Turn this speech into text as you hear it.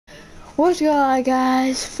What's going on,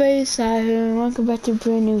 guys? Face out here and welcome back to a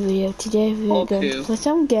brand new video. Today we're going to play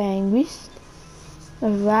some Gang Beast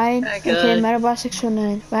with Ryan. Okay, Metabot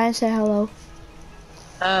 619. Ryan, say hello.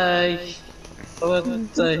 Hi.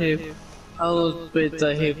 What's here? Hello,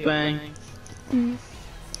 Pizza here, bang.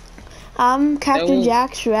 I'm Captain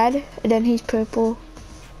Jack's red, and then he's purple.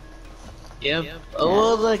 Yep.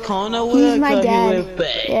 Oh, the corner. He's my dad.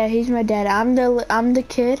 Yeah, he's my dad. I'm the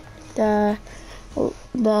kid, the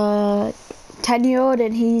 10-year-old,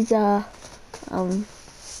 and he's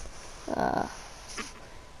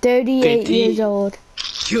 38 years old.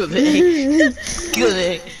 Good it. Good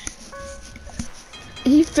it.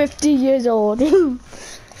 He's 50 years old.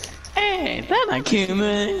 Hey, that's not cute,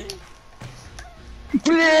 man.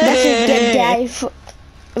 That's a good guy for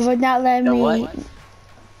not letting me.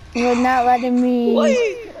 For not letting me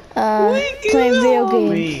play video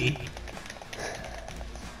games.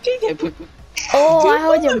 Oh, I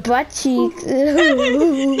hold your butt cheeks.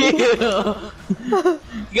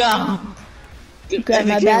 Go. Grab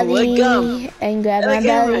my belly and grab my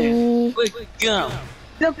belly. Go.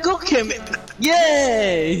 Go, Kim.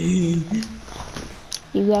 Yay!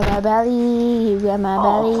 You grab my belly. You grab my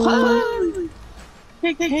belly.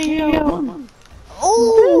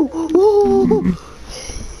 Oh!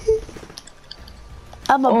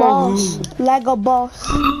 I'm a boss. Lego boss.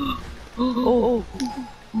 Oh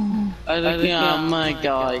my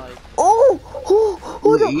god. Oh,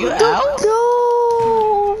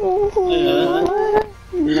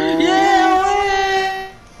 no. Yeah!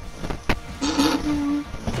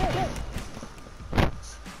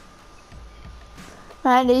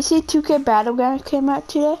 Man, did you see 2K Battlegrounds came out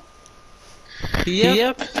today?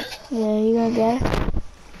 Yep. Yeah, you gonna get it?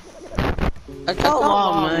 I got a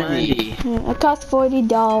lot of money. Yeah, it cost $40.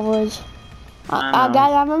 Guys, I'm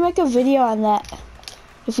gonna make a video on that.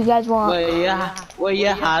 If you guys want. Wait, you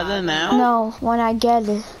have it now? No, when I get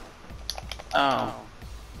it. Oh.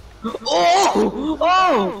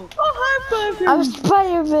 Oh, I'm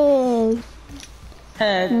Spider-Man.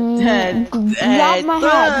 Head.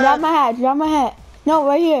 Drop my hat. No,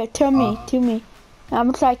 right here, to me.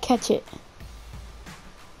 I'm gonna try to catch it.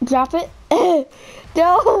 Drop it.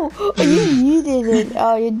 No, you did it.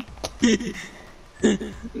 Oh, you.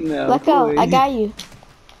 No. Let go. I got you.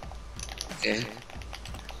 Okay.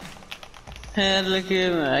 Hey, look at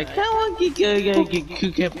me. I can't want to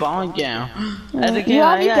get bong down. You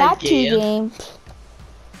already got 2 games.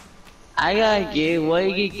 I got a game. Why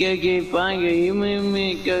you get bong? You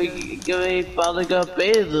mean go father got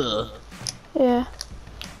better. Yeah.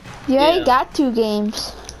 You already got 2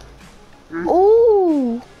 games.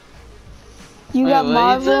 Ooh. You got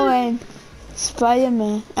Marvel and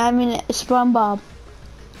Spider-Man. I mean, SpongeBob.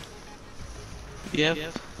 Yep.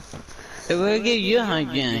 Hey, where get you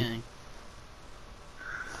again?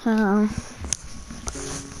 I'm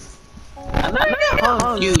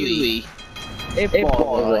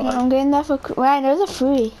getting that for Ryan. Those are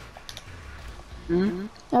free.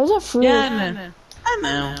 Those are free. Yeah, I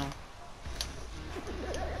know.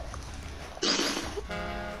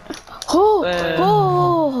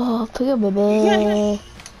 Oh, pick up, baby.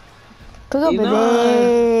 Pick up,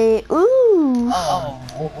 baby. Ooh.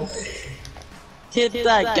 Hit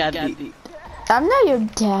that, Daddy. I'm not your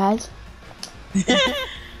dad.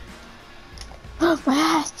 My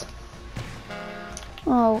hat.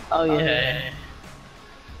 Oh. Oh yeah.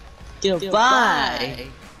 Goodbye.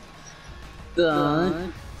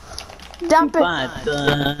 Done. Dump it.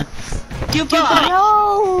 Goodbye.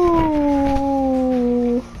 No.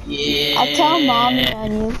 Yeah. I tell mommy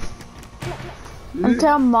on you. I'm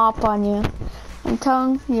telling mop on you. I'm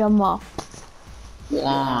telling your mop.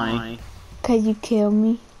 Why? Cause you killed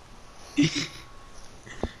me.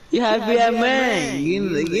 You have to be a man. You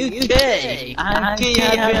can't. I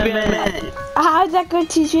can't be a man. How's that gonna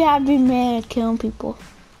teach you how to be a man and killing people?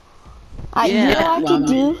 You know what you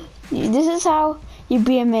do? This is how you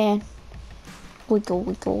be a man. Wiggle.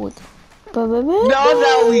 No,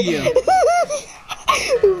 you.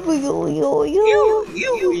 Wiggle. You.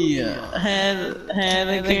 Had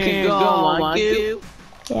a kid go on you.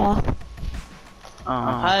 Yeah.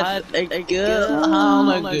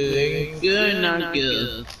 Good, not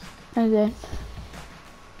good. Okay.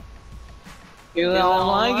 You don't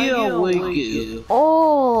like it or weak you?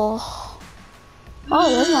 Oh,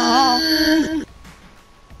 that's not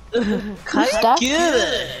how. Stuck?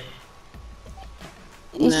 Good.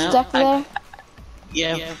 You stuck there?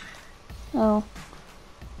 Yeah. Oh.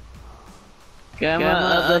 Got my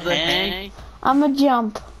other hand? I'ma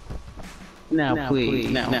jump. No, please,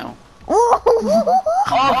 no.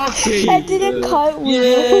 I did a cartwheel.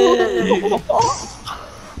 Yeah.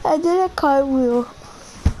 I did a cartwheel.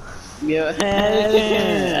 Yo,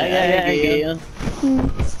 I got you.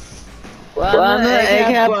 Well, I'm an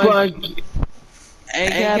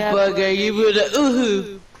egg burger, you put a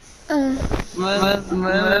ooh. Right,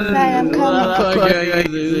 I'm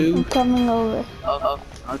coming over. Oh,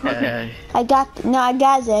 okay. I got it. Oh, I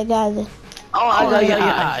got your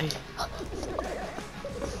eye.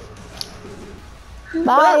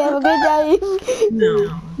 Bye, have a good day. No.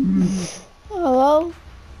 Hello?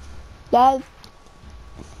 Dad?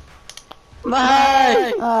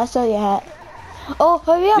 Bye. Oh, I saw your hat. Oh,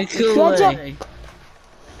 hurry up. Catch up.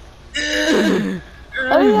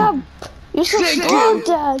 Hurry up. You're so slow,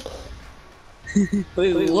 Dad.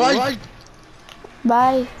 Wait, what?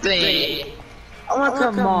 Bye. Oh,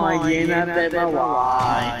 come on, you're not that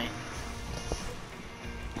why.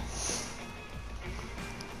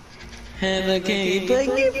 Hannah, can you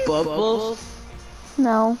play bubbles?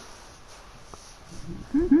 No.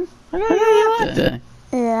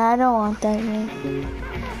 Yeah, I don't want that game.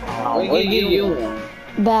 What do you want?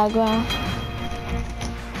 Background.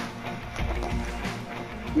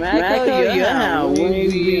 Marco, you're how will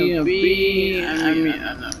you be?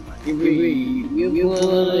 You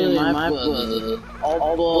put in my blood.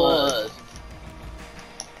 All blood.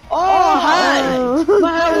 Oh, hi!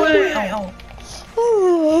 My way!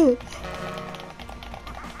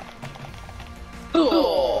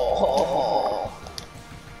 Oh.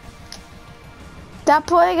 That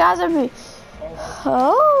boy got me.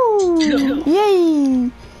 Oh, yay!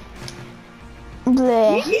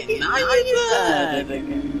 Bleh.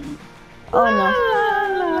 Oh no.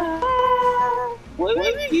 What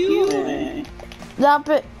are you doing? Stop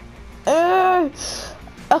it.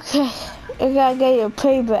 Okay, I gotta get your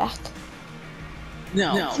payback.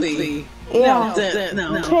 No, please. Yeah,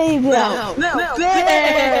 No. payback. No.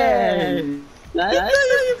 That's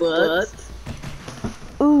your butt.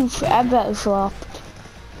 Oof, I belly flopped.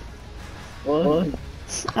 What?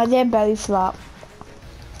 I did belly flop.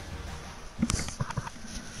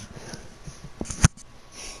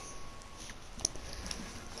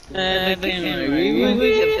 No,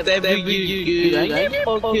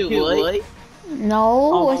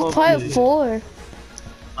 it's part 4.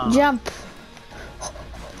 Jump.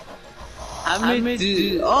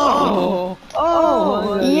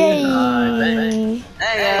 Yay!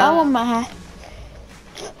 I want my hat.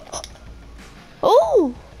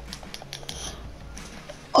 Ooh!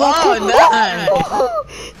 Oh,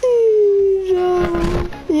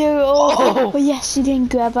 yes, she didn't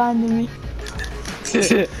grab onto me.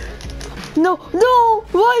 No,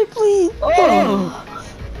 why, please? I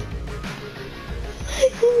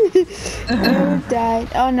died.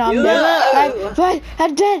 Oh no, I'm dead.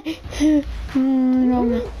 I'm dead.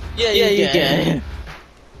 No. Yeah, you can.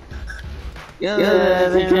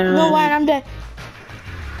 No, why? I'm dead.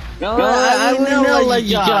 No, I will not let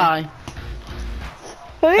you die.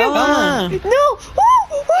 Hurry up. No!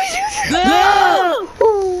 No!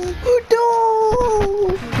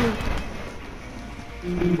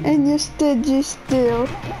 And you stood just still.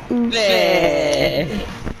 And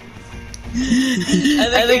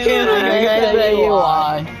the camera, there you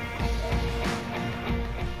are.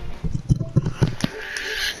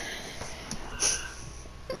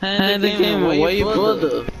 And the camera, where you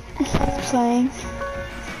brother? Playing.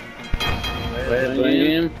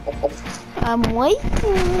 I'm waiting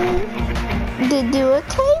to do a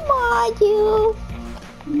claim on you.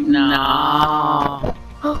 No.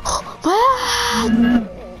 What?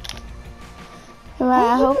 Right, I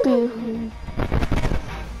hope you.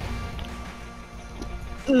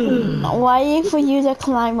 Waiting for you to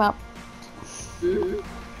climb up.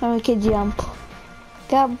 And we can jump.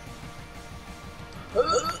 Come.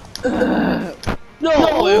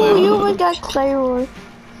 No, you would got Claymore.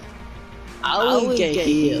 I will get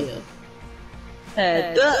here.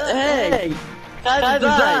 Hey, time to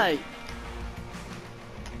die.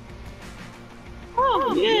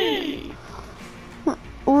 Oh, yay.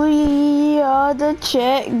 We are the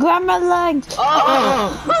chick. Grab my legs.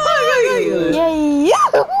 Oh, Yay.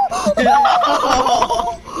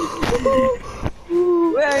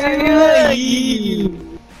 Where are you?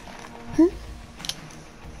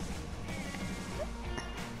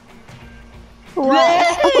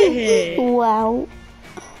 Wow. Wow.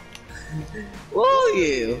 Where are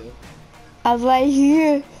you? I'm right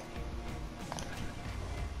here.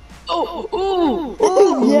 Oh.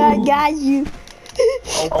 Yeah, I got you.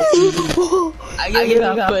 I got you.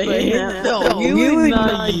 No, you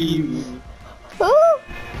not you. Oh,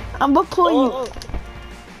 I'm gonna pull you.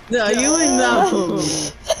 No, you ain't not.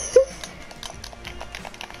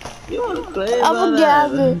 You want to play? I'm gonna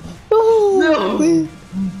gather. No.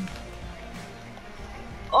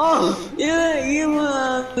 Oh, Oh,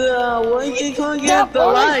 when you can't get the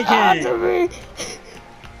Lion King.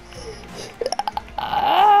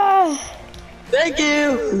 Thank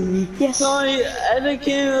you. Yes. Sorry,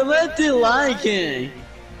 Anakin, let the Lion King.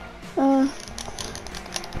 I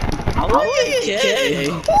want to get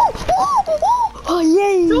Oh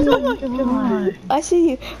yay! Oh my God. I see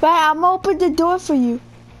you. Right, I'm gonna open the door for you.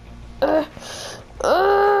 Right,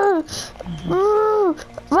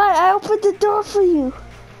 I opened the door for you.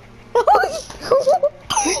 Oh.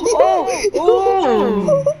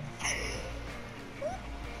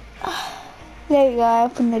 There you go, I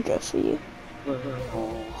opened the door for you.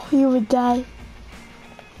 You would die.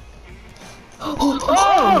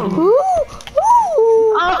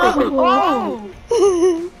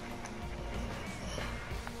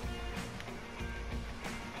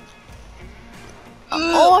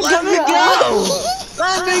 Oh! Let me go!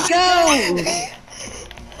 Let me go!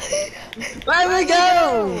 Let me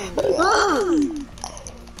go! No!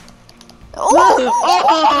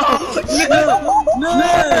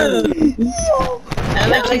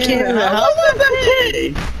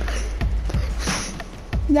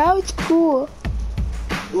 Now it's cool.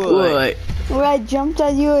 What? When I jumped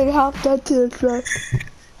on you and hopped onto the truck.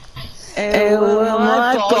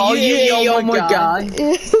 Oh my God.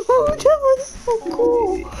 That was so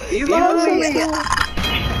cool. That was so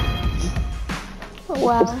cool.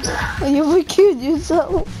 Wow. You were cute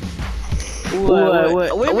yourself.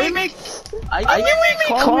 Wait. I you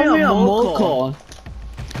call me a moco.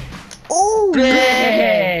 Oh,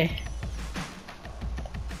 Yeah.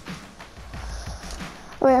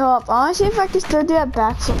 Wait, hold up. I want to see if I can still do that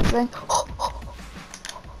backflip thing.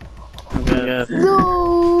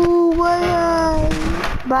 No way!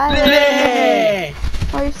 Bye. Yeah.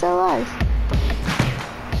 Oh, you're still alive.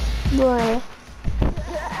 Boy.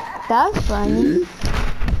 That was funny.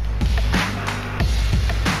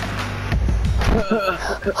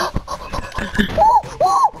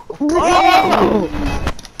 Oh.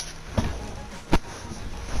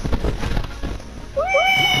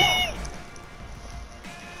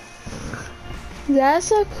 That's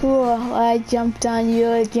so cool. I jumped on you,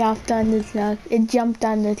 it jumped on the truck. It jumped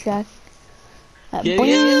on the truck. Yeah,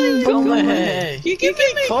 go ahead. You give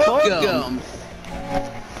me coke gum.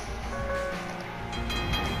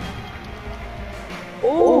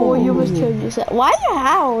 Oh, you must turn yourself. Why your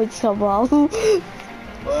hair always come up?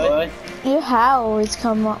 What? Your hair always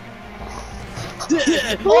come up.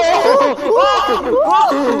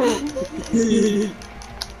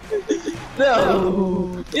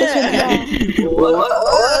 No. Yeah.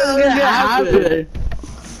 What's gonna happen?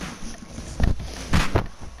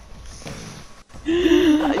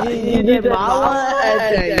 You did mama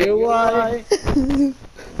and you why?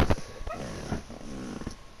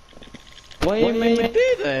 Why you made me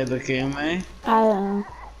do that, okay, man? I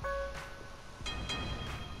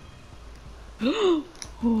don't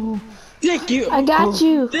know. Thank you. I got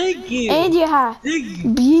you. Thank you. And your hair. Thank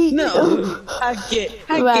you. Beat. No, I get.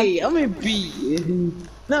 I'm a B.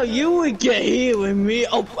 No, you would get here with me.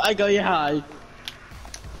 Oh, I got you high.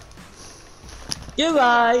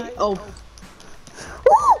 Goodbye. Oh.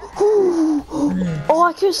 Oh,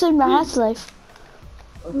 I could save my hat's life.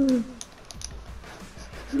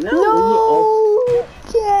 No.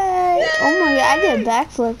 Okay. Oh my God, I did a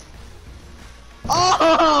backflip.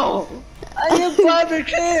 Oh, I did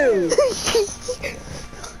barbecue.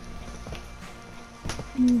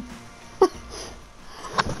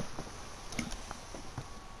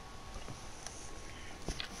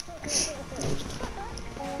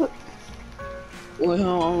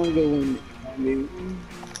 Well, I'm gonna go in.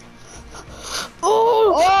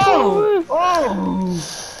 Oh!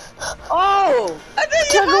 I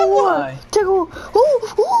think you have one.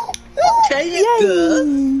 Okay, you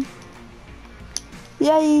good.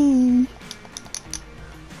 Yay!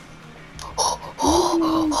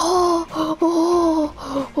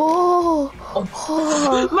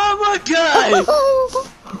 Mama guy!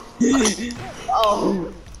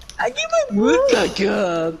 Oh, I give my work a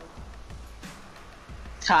good.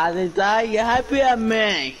 Canada, you happy at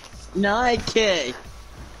me? No, I can't.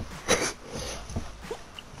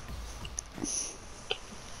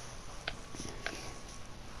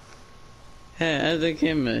 Hey, as a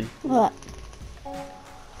kid, What?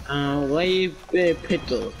 why you be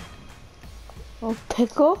pickle? A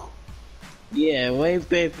pickle? Yeah, why you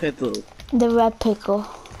be pickle? The red pickle.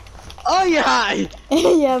 Oh yeah!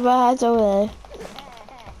 Yeah, but that's over there.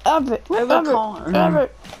 Albert.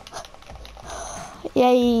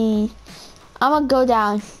 Yay! I'm gonna go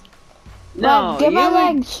down. No, get my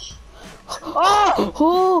legs.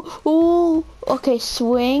 Oh! Okay,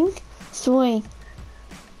 swing.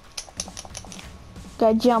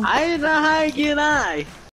 Gotta jump. I don't know how to get high.